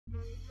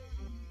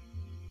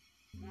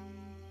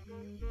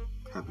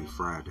Happy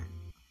Friday.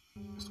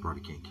 It's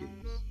PartyKing Keyz.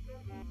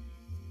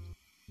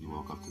 You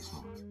woke up this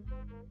morning.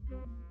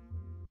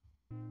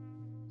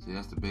 See,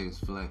 that's the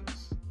biggest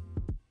flex.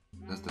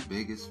 That's the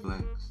biggest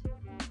flex.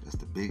 That's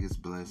the biggest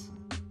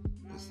blessing.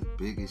 That's the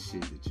biggest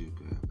shit that you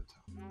could ever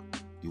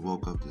talk. You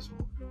woke up this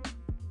morning.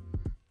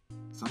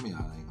 Some of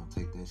y'all ain't gonna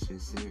take that shit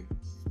serious.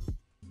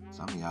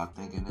 Some of y'all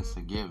thinking it's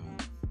a given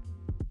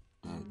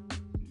that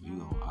you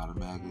gonna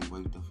automatically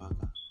wake the fuck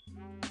up.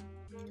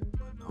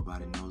 But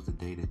nobody knows the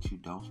day that you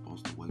don't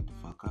supposed to wake the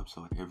fuck up.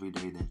 So every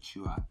day that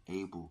you are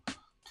able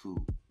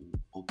to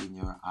open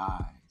your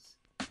eyes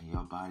and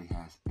your body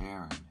has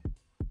air in it,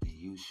 then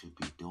you should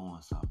be doing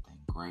something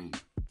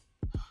great.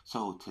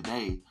 So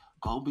today,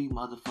 go be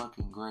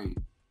motherfucking great.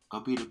 Go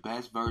be the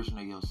best version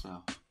of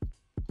yourself.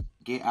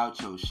 Get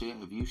out your shit.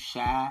 If you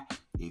shy,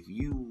 if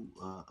you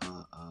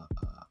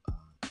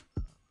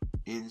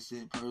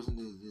innocent person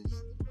that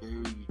is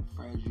very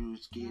fragile,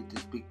 scared to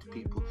speak to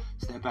people,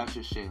 step out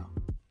your shell.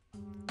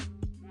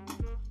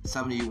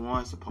 Something you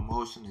want, it's a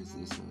promotion,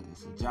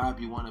 it's a job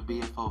you want to be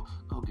in for,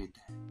 go get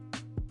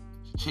that.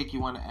 It's a chick you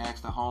want to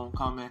ask to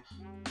homecoming,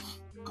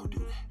 go do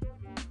that.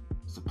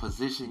 It's a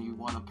position you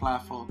want to apply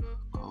for,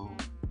 go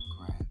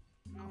grab it.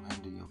 Go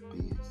handle your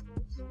business.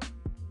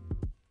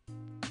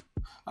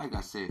 Like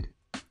I said,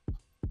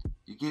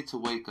 you get to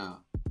wake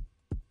up.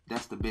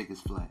 That's the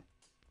biggest flex.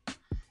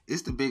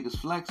 It's the biggest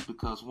flex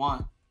because,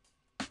 one,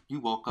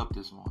 you woke up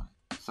this morning.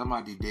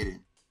 Somebody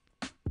didn't.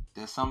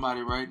 There's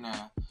somebody right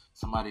now,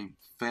 somebody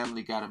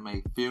family got to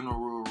make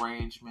funeral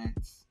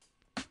arrangements,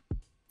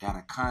 got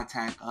to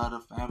contact other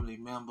family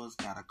members,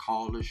 got to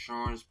call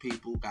insurance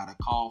people, got to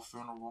call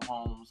funeral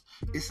homes.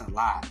 It's a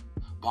lot.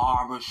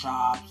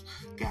 Barbershops,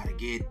 got to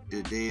get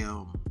the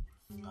damn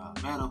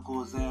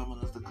medical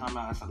examiners to come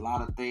out. It's a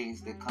lot of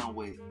things that come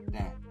with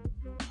that.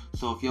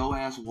 So if your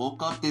ass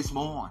woke up this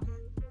morning,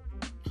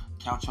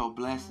 count your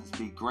blessings,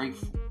 be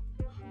grateful,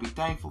 be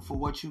thankful for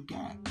what you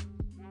got.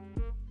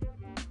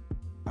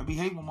 I be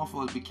hating when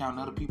motherfuckers be counting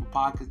other people's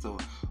pockets or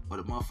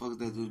the motherfuckers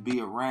that just be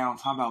around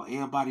talking about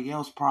everybody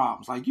else's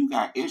problems. Like, you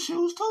got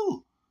issues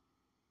too.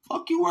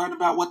 Fuck you worried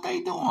about what they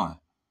doing.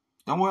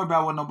 Don't worry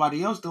about what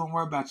nobody else doing.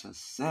 Worry about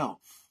yourself.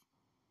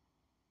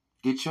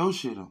 Get your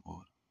shit in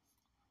order.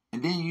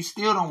 And then you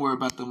still don't worry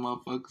about them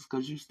motherfuckers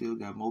because you still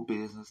got more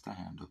business to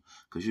handle.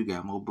 Because you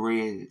got more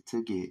bread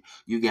to get.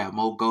 You got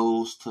more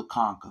goals to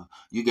conquer.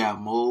 You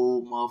got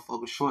more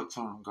motherfucking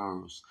short-term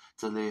goals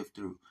to live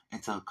through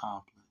and to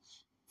accomplish.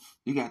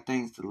 You got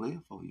things to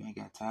live for. You ain't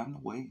got time to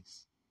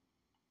waste.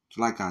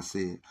 Like I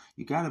said,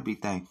 you got to be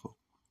thankful.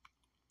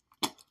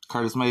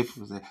 Curtis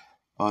Mayfield said,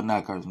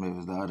 not Curtis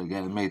Mayfield, the other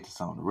guy that made the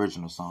song, the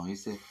original song. He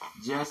said,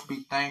 just be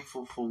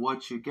thankful for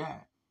what you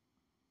got.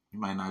 You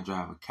might not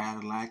drive a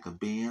Cadillac, a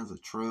Benz, a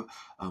truck,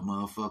 a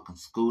motherfucking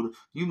scooter.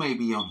 You may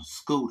be on a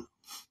scooter.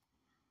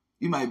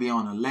 You might be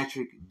on an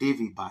electric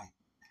divvy bike.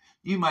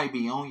 You might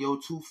be on your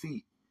 2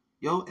 feet.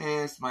 Your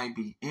ass might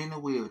be in a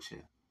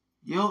wheelchair.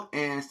 Your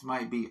ass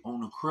might be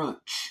on a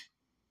crutch.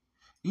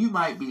 You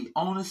might be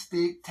on a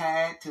stick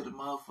tied to the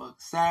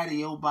motherfucking side of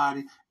your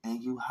body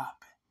and you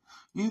hopping.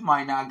 You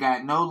might not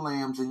got no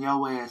limbs and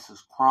your ass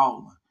is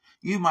crawling.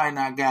 You might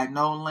not got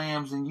no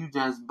limbs and you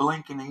just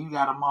blinking and you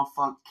got a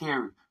motherfucking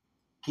carry.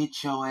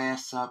 Get your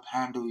ass up,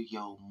 handle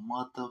your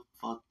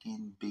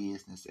motherfucking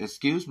business.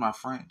 Excuse my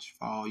French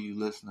for all you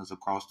listeners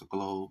across the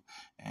globe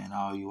and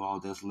all you all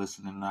that's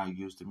listening not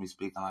used to me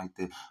speaking like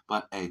this.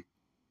 But hey,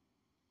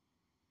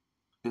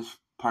 it's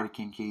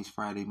PartyKing Keyz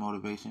Friday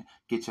motivation.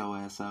 Get your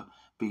ass up.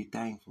 Be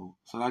thankful.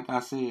 So like I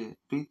said,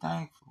 be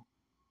thankful.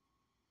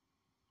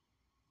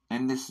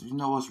 And this, you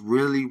know what's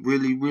really,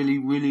 really, really,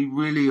 really,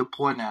 really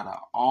important out of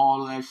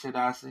all that shit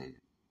I said?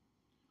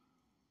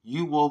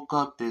 You woke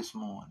up this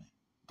morning.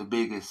 The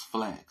biggest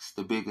flex.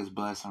 The biggest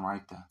blessing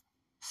right there.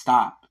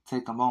 Stop.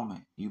 Take a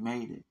moment. You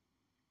made it.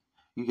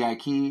 You got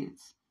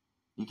kids.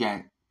 You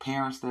got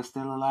parents that's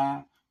still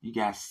alive. You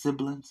got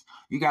siblings.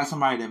 You got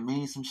somebody that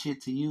means some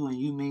shit to you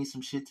and you mean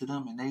some shit to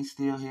them and they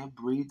still here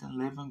breathing,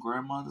 living,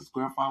 grandmothers,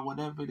 grandfather,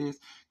 whatever it is.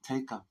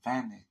 Take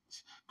advantage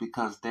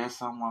because there's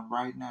someone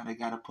right now that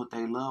got to put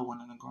their loved one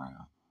in the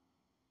ground.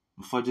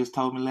 Before just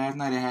told me last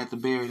night they had to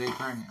bury their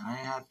granny. I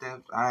ain't had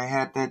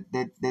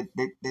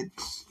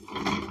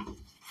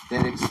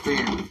that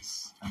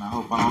experience. And I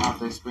hope I don't have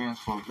to experience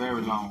for a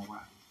very long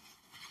while.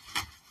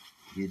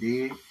 You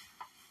did?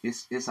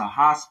 It's a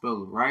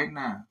hospital right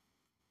now.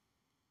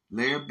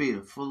 Larry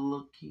Beater, full of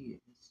little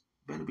kids.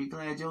 Better be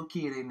glad your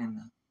kid ain't in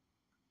there.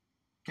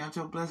 Count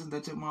your blessings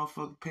that your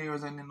motherfucking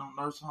parents ain't in no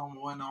nursing home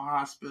or in no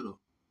hospital.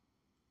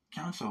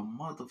 Count your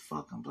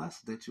motherfucking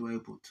blessings that you're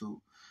able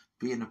to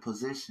be in a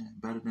position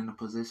better than the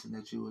position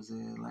that you was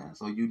in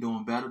last. Or you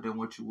doing better than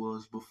what you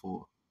was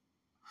before.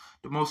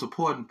 The most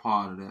important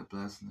part of that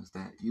blessing is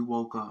that you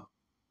woke up.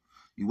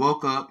 You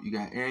woke up, you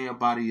got air in your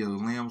body, your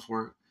limbs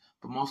work.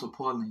 But most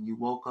importantly, you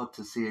woke up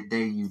to see a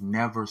day you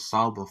never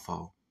saw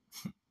before.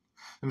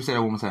 Let me say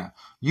that one more time.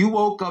 You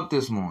woke up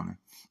this morning,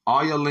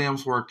 all your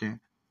limbs working,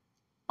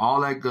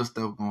 all that good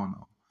stuff going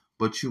on.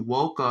 But you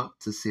woke up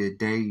to see a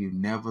day you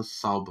never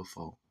saw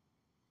before.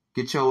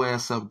 Get your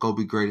ass up. Go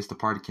be great. It's the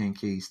Party King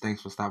Keyz.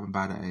 Thanks for stopping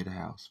by the Ada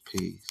House.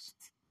 Peace.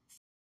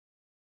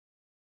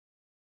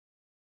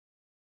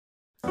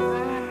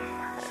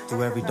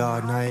 Through every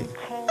dark night,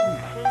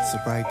 it's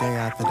a bright day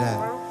after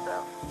that.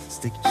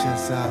 Stick your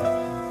chest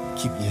out,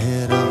 keep your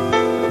head up,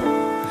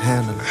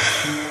 handle it.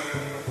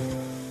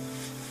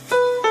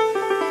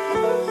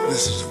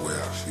 This is the way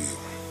I feel.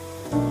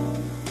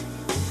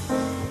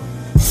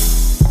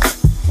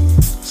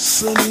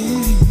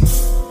 Sunny.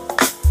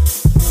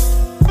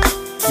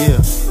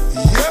 Yeah.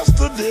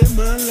 Yesterday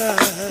my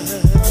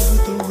life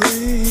with the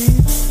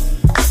rain.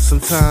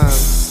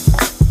 Sometimes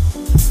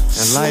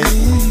in life,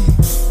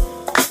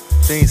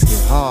 things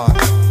get hard.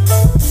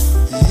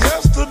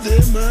 Yesterday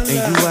my and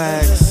life you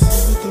ask,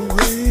 with the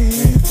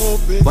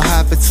rain. What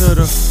happened to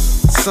the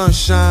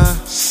sunshine,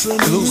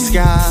 blue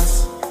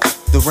skies?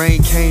 The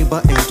rain came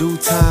but in due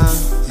time.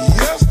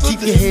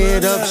 Keep your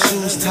head up,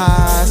 shoes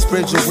tied,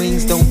 spread your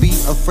wings, don't be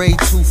afraid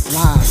to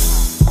fly.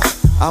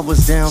 I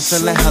was down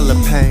feeling hella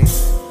pain,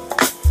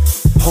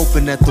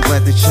 hoping that the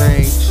weather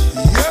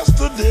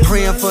changed,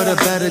 praying for the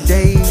better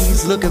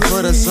days, looking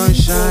for the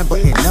sunshine, but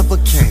it never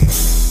came.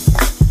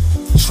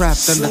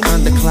 Trapped under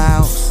thunder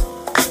clouds,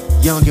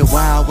 young and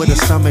wild with a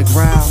stomach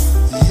growl.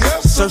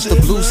 Search the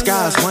blue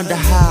skies, wonder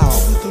how,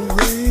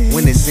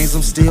 when it seems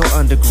I'm still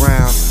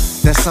underground.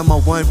 That's something I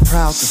wasn't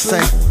proud to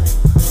say.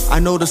 I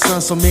know the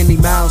sun so many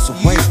miles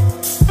away.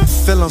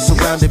 Feel I'm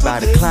surrounded by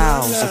the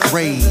clouds of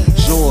gray,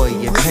 joy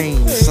and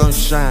pain,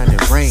 sunshine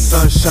and rain.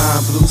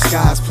 Sunshine, blue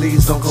skies,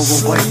 please don't go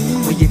away.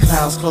 When your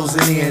clouds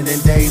closing in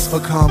and days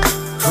become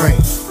gray,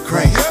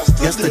 gray.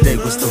 Yesterday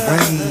was the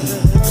rain.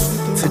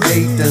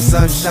 Today the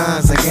sun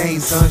shines again.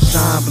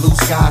 Sunshine, blue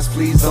skies,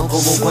 please don't go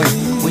away.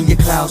 When your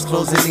clouds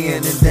closing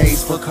in and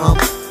days become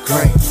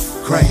gray,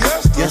 gray.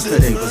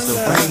 Yesterday was the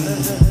rain.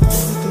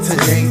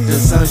 Today the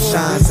sun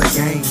shines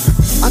again.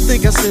 I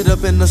think I sit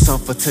up in the sun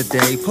for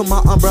today. Put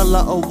my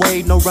umbrella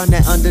away, no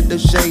running under the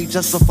shade,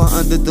 just suffer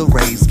under the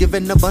rays,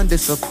 giving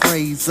abundance of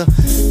praise.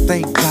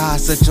 Thank God,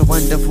 such a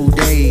wonderful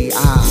day.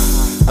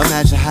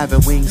 Imagine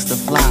having wings to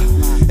fly,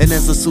 and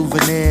as a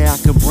souvenir I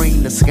can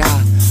bring the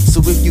sky.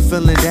 So if you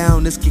feeling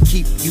down, this can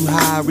keep you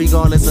high.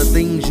 Regardless of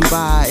things you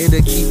buy,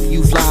 it'll keep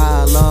you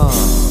fly. Love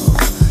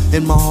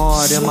in my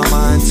heart, in my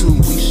mind too.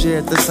 We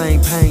shared the same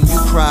pain. You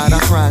cried, I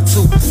cried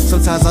too.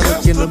 Sometimes I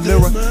look in the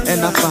mirror and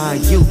I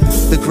find you.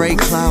 The gray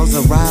clouds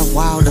arrive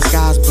while the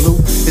sky's blue.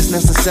 It's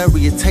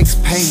necessary, it takes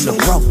pain to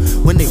grow.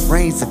 When it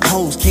rains and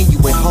pours, can you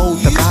hold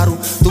the bottle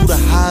through the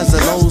highs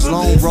and lows?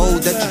 Long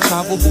road that you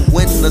travel, but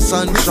when the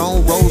sun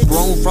shone, rose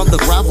grown from the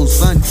gravel.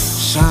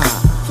 Sunshine,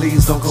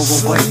 please don't go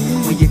away.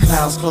 When your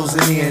clouds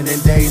closing in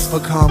and days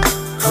become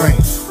gray,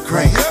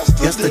 gray.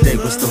 Yesterday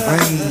was the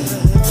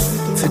rain.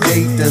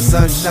 Today the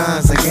sun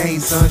shines again.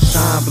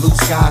 Sunshine, blue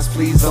skies,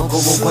 please don't go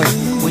away.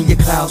 When your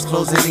clouds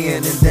closing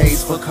in and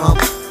days become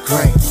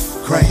gray,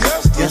 gray.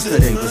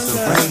 Yesterday was the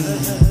rain.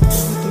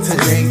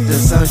 Today the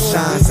sun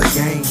shines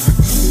again.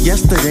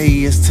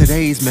 Yesterday is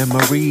today's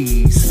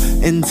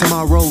memories, and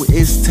tomorrow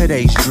is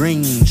today's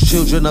dreams.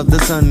 Children of the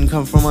sun,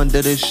 come from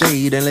under the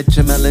shade and let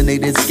your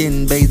melanated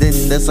skin bathe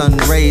in the sun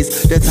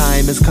rays. The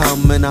time has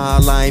come and our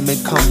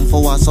alignment come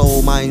for our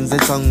soul, minds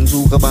and tongue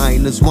to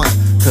combine as one.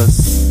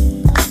 Cause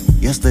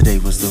yesterday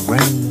was the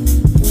rain.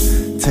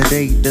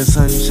 Today the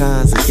sun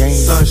shines again.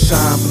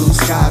 Sunshine, blue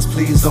skies,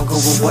 please don't go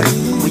away.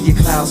 When your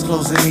clouds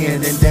closing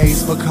in and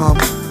days become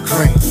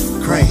gray,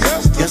 gray.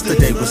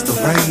 Yesterday was the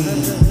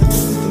rain.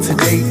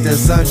 Today the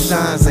sun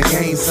shines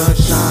again.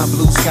 Sunshine,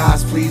 blue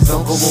skies, please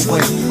don't go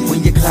away.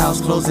 When your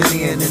clouds closing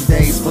in and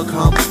days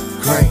become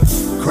gray,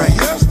 gray.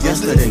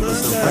 Yesterday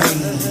was the rain.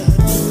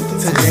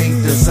 Today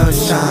the sun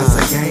shines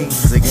again,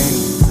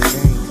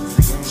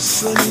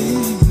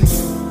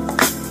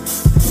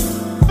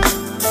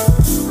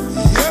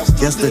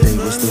 Yesterday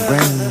was the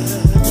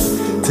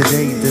rain.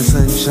 Today the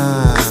sun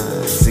shines.